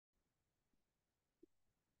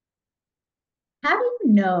How do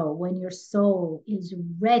you know when your soul is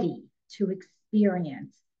ready to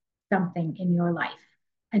experience something in your life?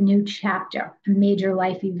 A new chapter, a major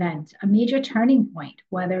life event, a major turning point,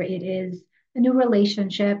 whether it is a new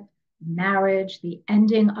relationship, marriage, the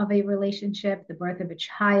ending of a relationship, the birth of a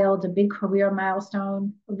child, a big career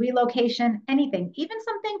milestone, a relocation, anything, even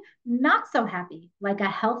something not so happy, like a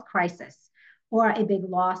health crisis or a big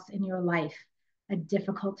loss in your life, a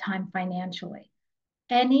difficult time financially.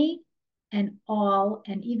 Any and all,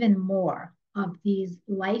 and even more of these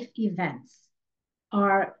life events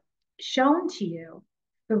are shown to you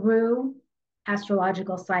through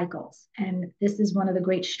astrological cycles. And this is one of the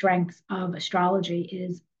great strengths of astrology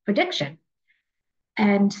is prediction.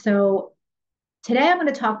 And so today I'm going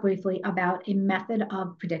to talk briefly about a method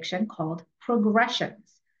of prediction called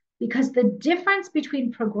progressions, because the difference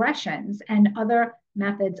between progressions and other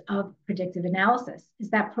methods of predictive analysis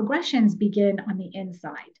is that progressions begin on the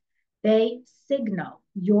inside. They signal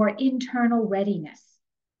your internal readiness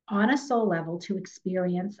on a soul level to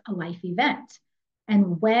experience a life event.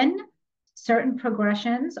 And when certain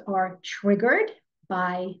progressions are triggered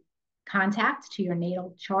by contact to your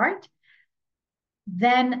natal chart,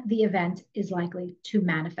 then the event is likely to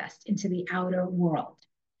manifest into the outer world.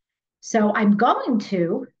 So I'm going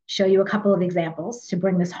to show you a couple of examples to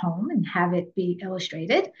bring this home and have it be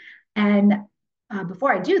illustrated. And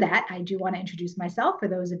before I do that, I do want to introduce myself. For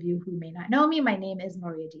those of you who may not know me, my name is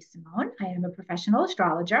Maria Di Simone. I am a professional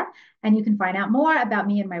astrologer, and you can find out more about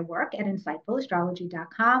me and my work at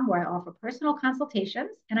insightfulastrology.com, where I offer personal consultations,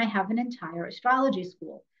 and I have an entire astrology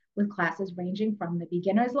school with classes ranging from the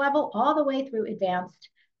beginner's level all the way through advanced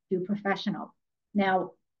to professional.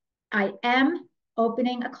 Now, I am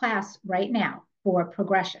opening a class right now for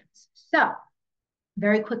progressions. So,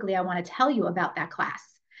 very quickly, I want to tell you about that class.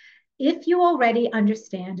 If you already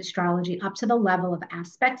understand astrology up to the level of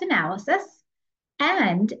aspect analysis,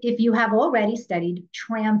 and if you have already studied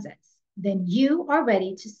transits, then you are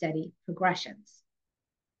ready to study progressions.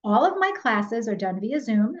 All of my classes are done via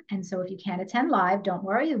Zoom. And so if you can't attend live, don't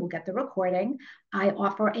worry, you will get the recording. I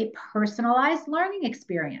offer a personalized learning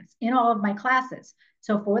experience in all of my classes.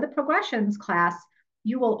 So for the progressions class,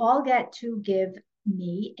 you will all get to give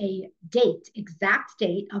me a date, exact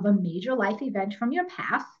date of a major life event from your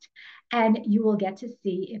past. And you will get to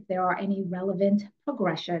see if there are any relevant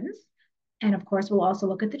progressions. And of course, we'll also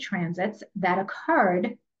look at the transits that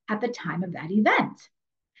occurred at the time of that event.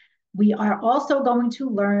 We are also going to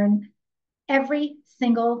learn every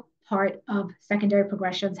single part of secondary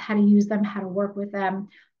progressions, how to use them, how to work with them,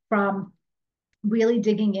 from really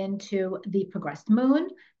digging into the progressed moon,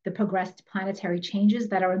 the progressed planetary changes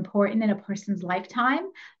that are important in a person's lifetime,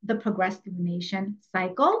 the progressed lunation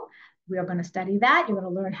cycle. We are going to study that. You're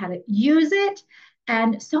going to learn how to use it,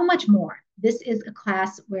 and so much more. This is a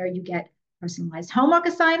class where you get personalized homework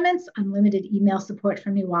assignments, unlimited email support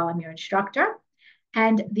from me while I'm your instructor.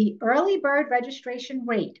 And the early bird registration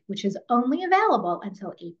rate, which is only available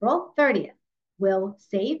until April 30th, will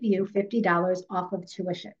save you $50 off of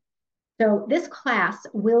tuition. So this class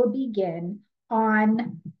will begin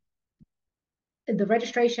on, the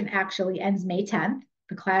registration actually ends May 10th.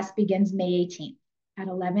 The class begins May 18th at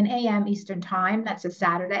 11 a.m. Eastern Time. That's a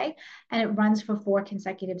Saturday, and it runs for 4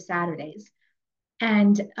 consecutive Saturdays.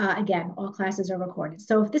 And again, all classes are recorded.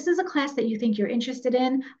 So if this is a class that you think you're interested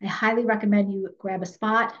in, I highly recommend you grab a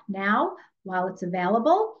spot now while it's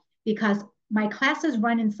available, because my classes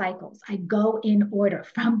run in cycles. I go in order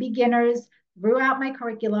from beginners throughout my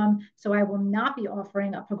curriculum. So I will not be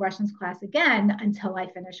offering a progressions class again until I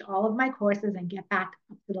finish all of my courses and get back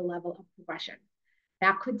up to the level of progression.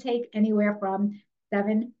 That could take anywhere from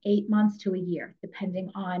 7, 8 months to a year,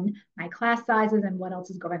 depending on my class sizes and what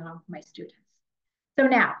else is going on with my students. So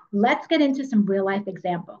now let's get into some real life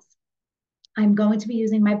examples. I'm going to be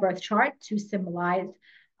using my birth chart to symbolize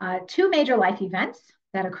two major life events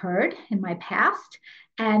that occurred in my past.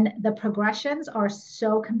 And the progressions are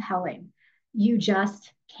so compelling. You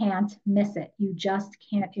just can't miss it. You just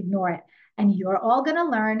can't ignore it. And you're all going to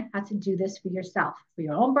learn how to do this for yourself, for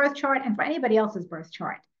your own birth chart and for anybody else's birth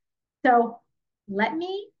chart. So let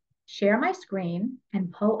me share my screen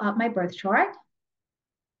and pull up my birth chart.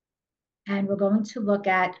 And we're going to look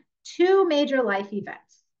at two major life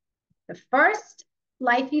events. The first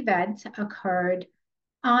life event occurred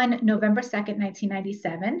on November 2nd,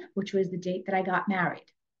 1997, which was the date that I got married.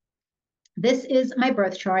 This is my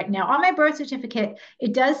birth chart. Now, on my birth certificate,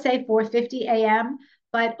 it does say 4:50 a.m.,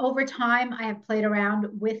 but over time, I have played around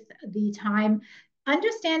with the time.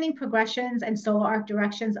 Understanding progressions and solar arc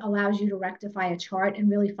directions allows you to rectify a chart and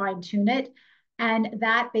really fine tune it. And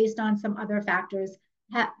that, based on some other factors,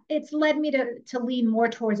 it's led me to lean more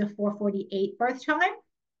towards a 4:48 birth time,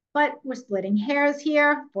 but we're splitting hairs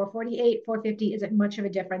here. 4:48, 4:50 isn't much of a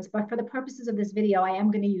difference, but for the purposes of this video, I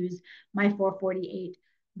am going to use my 4:48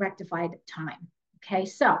 rectified time. Okay,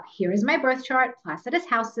 so here is my birth chart, Placidus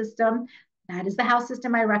house system. That is the house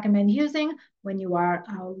system I recommend using when you are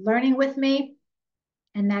learning with me.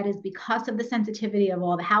 And that is because of the sensitivity of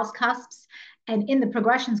all the house cusps. And in the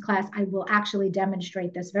progressions class, I will actually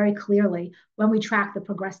demonstrate this very clearly when we track the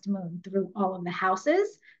progressed moon through all of the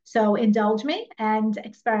houses. So indulge me and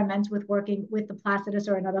experiment with working with the Placidus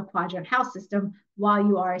or another quadrant house system while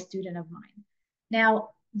you are a student of mine. Now,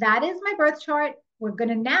 that is my birth chart. We're going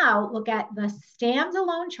to now look at the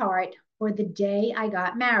standalone chart for the day I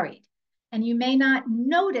got married. And you may not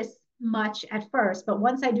notice much at first, but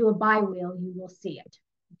once I do a bi-wheel, you will see it.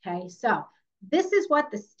 Okay, so this is what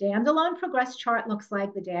the standalone progress chart looks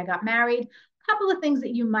like the day I got married. A couple of things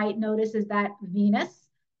that you might notice is that Venus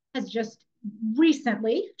has just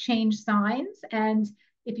recently changed signs. And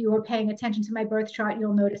if you were paying attention to my birth chart,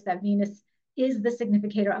 you'll notice that Venus is the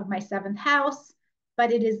significator of my seventh house,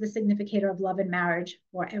 but it is the significator of love and marriage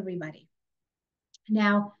for everybody.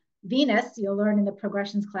 Now, Venus, you'll learn in the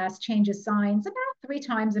progressions class, changes signs about 3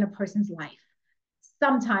 times in a person's life,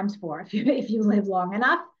 sometimes 4 if you live long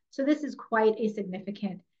enough. So this is quite a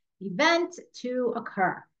significant event to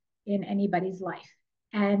occur in anybody's life.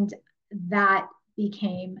 And that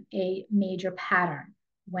became a major pattern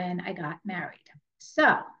when I got married.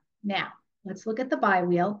 So now let's look at the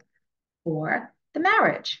bi-wheel for the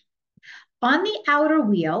marriage. On the outer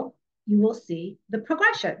wheel, you will see the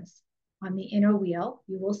progressions. On the inner wheel,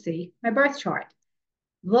 you will see my birth chart.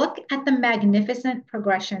 Look at the magnificent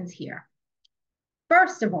progressions here.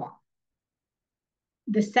 First of all,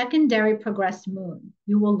 the secondary progressed moon,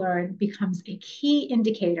 you will learn, becomes a key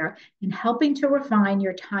indicator in helping to refine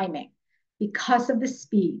your timing because of the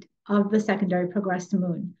speed of the secondary progressed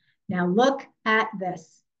moon. Now look at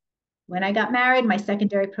this. When I got married, my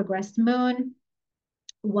secondary progressed moon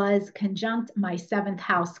was conjunct my 7th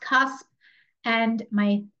house cusp and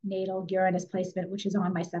my natal Uranus placement, which is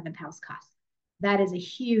on my 7th house cusp. That is a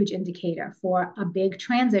huge indicator for a big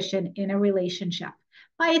transition in a relationship.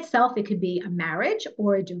 By itself, it could be a marriage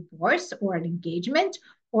or a divorce or an engagement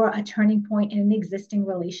or a turning point in an existing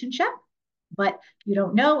relationship, but you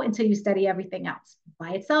don't know until you study everything else.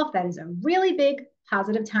 By itself, that is a really big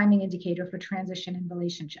positive timing indicator for transition in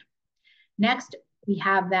relationship. Next, we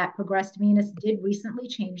have that progressed Venus did recently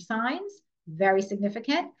change signs, very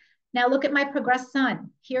significant. Now look at my progressed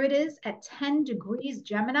sun. Here it is at 10 degrees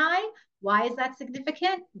Gemini. Why is that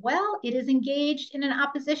significant? Well, it is engaged in an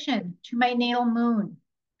opposition to my natal moon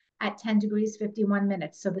at 10 degrees 51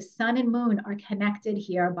 minutes. So the sun and moon are connected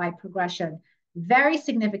here by progression. Very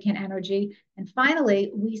significant energy. And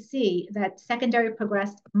finally, we see that secondary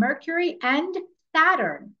progressed Mercury and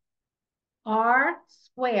Saturn are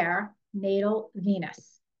square natal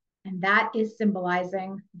Venus. And that is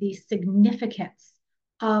symbolizing the significance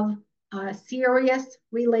of a serious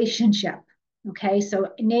relationship. Okay,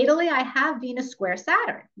 so natally, I have Venus square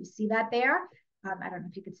Saturn. You see that there? I don't know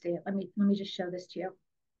if you could see it. Let me just show this to you.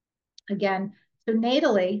 Again, so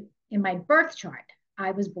natally, in my birth chart,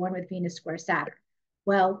 I was born with Venus square Saturn.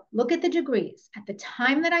 Well, look at the degrees. At the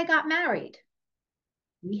time that I got married,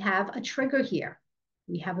 we have a trigger here.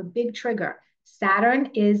 We have a big trigger.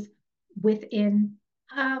 Saturn is within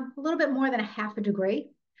a little bit more than a half a degree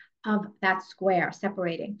of that square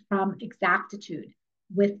separating from exactitude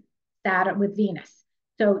with Saturn, with Venus.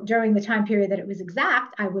 So during the time period that it was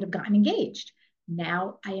exact, I would have gotten engaged.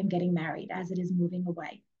 Now I am getting married as it is moving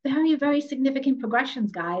away. Very, very significant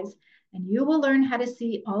progressions, guys. And you will learn how to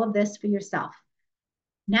see all of this for yourself.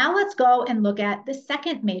 Now let's go and look at the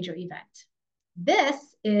second major event. This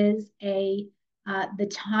is the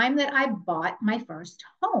time that I bought my first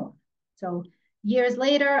home. So years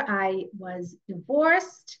later, I was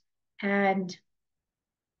divorced, and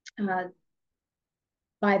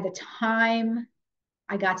by the time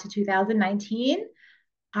I got to 2019,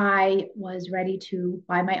 I was ready to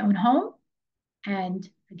buy my own home. And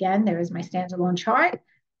again, there is my standalone chart.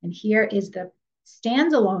 And here is the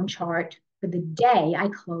standalone chart for the day I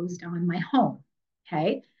closed on my home.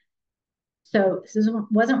 Okay. So this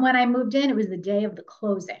wasn't when I moved in, it was the day of the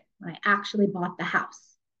closing, when I actually bought the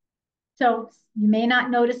house. So you may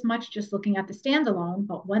not notice much just looking at the standalone,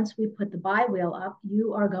 but once we put the buy wheel up,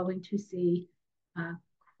 you are going to see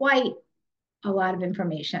quite a lot of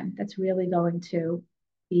information that's really going to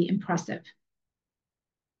be impressive.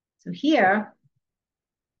 So here,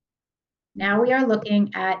 now we are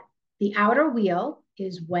looking at the outer wheel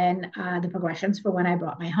is when the progressions for when I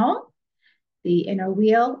bought my home. The inner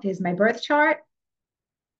wheel is my birth chart.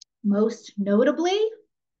 most notably,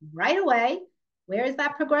 right away, where is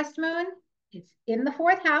that progressed moon? It's in the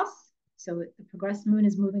fourth house. So the progressed moon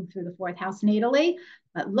is moving through the fourth house natally.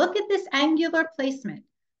 But look at this angular placement.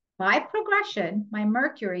 By progression, my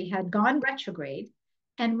Mercury had gone retrograde,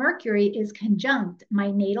 and Mercury is conjunct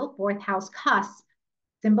my natal fourth house cusp,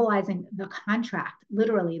 symbolizing the contract,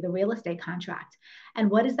 literally the real estate contract.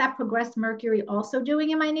 And what is that progressed Mercury also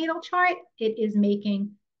doing in my natal chart? It is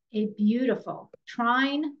making a beautiful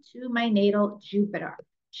trine to my natal Jupiter,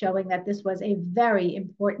 showing that this was a very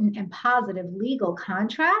important and positive legal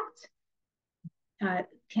contract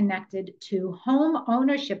connected to home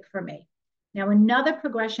ownership for me. Now, another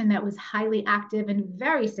progression that was highly active and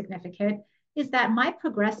very significant is that my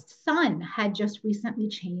progressed sun had just recently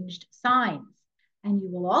changed signs. And you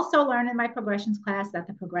will also learn in my progressions class that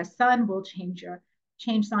the progressed sun will change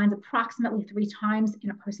signs approximately 3 times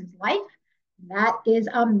in a person's life. That is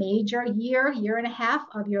a major year and a half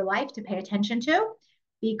of your life to pay attention to,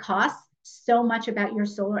 because so much about your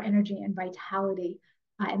solar energy and vitality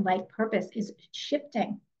and life purpose is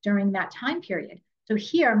shifting during that time period. So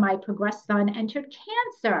here, my progressed sun entered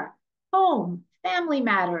Cancer, home, family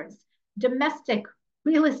matters, domestic,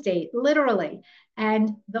 real estate, literally.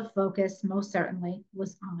 And the focus most certainly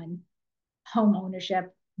was on home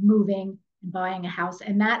ownership, moving, and buying a house.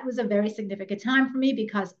 And that was a very significant time for me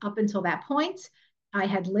because up until that point, I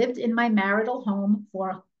had lived in my marital home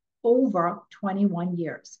for over 21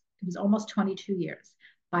 years. It was almost 22 years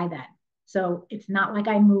by then. So it's not like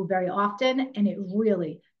I move very often. And it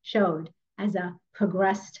really showed as a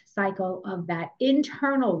progressed cycle of that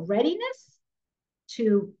internal readiness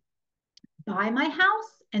to buy my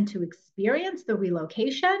house and to experience the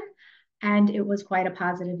relocation. And it was quite a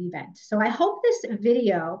positive event. So I hope this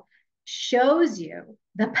video shows you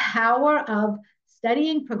the power of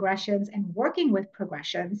studying progressions and working with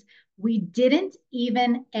progressions. We didn't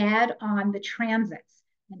even add on the transits.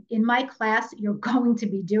 And in my class, you're going to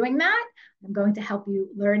be doing that. I'm going to help you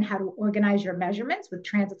learn how to organize your measurements with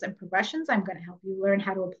transits and progressions. I'm going to help you learn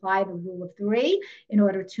how to apply the rule of three in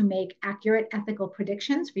order to make accurate ethical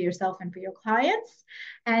predictions for yourself and for your clients.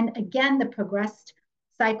 And again, the progressed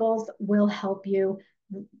cycles will help you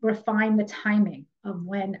refine the timing of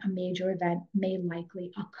when a major event may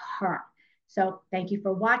likely occur. So thank you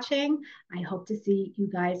for watching. I hope to see you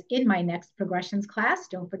guys in my next progressions class.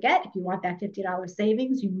 Don't forget, if you want that $50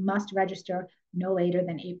 savings, you must register no later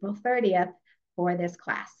than April 30th for this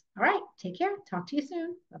class. All right, take care. Talk to you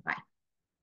soon. Bye-bye.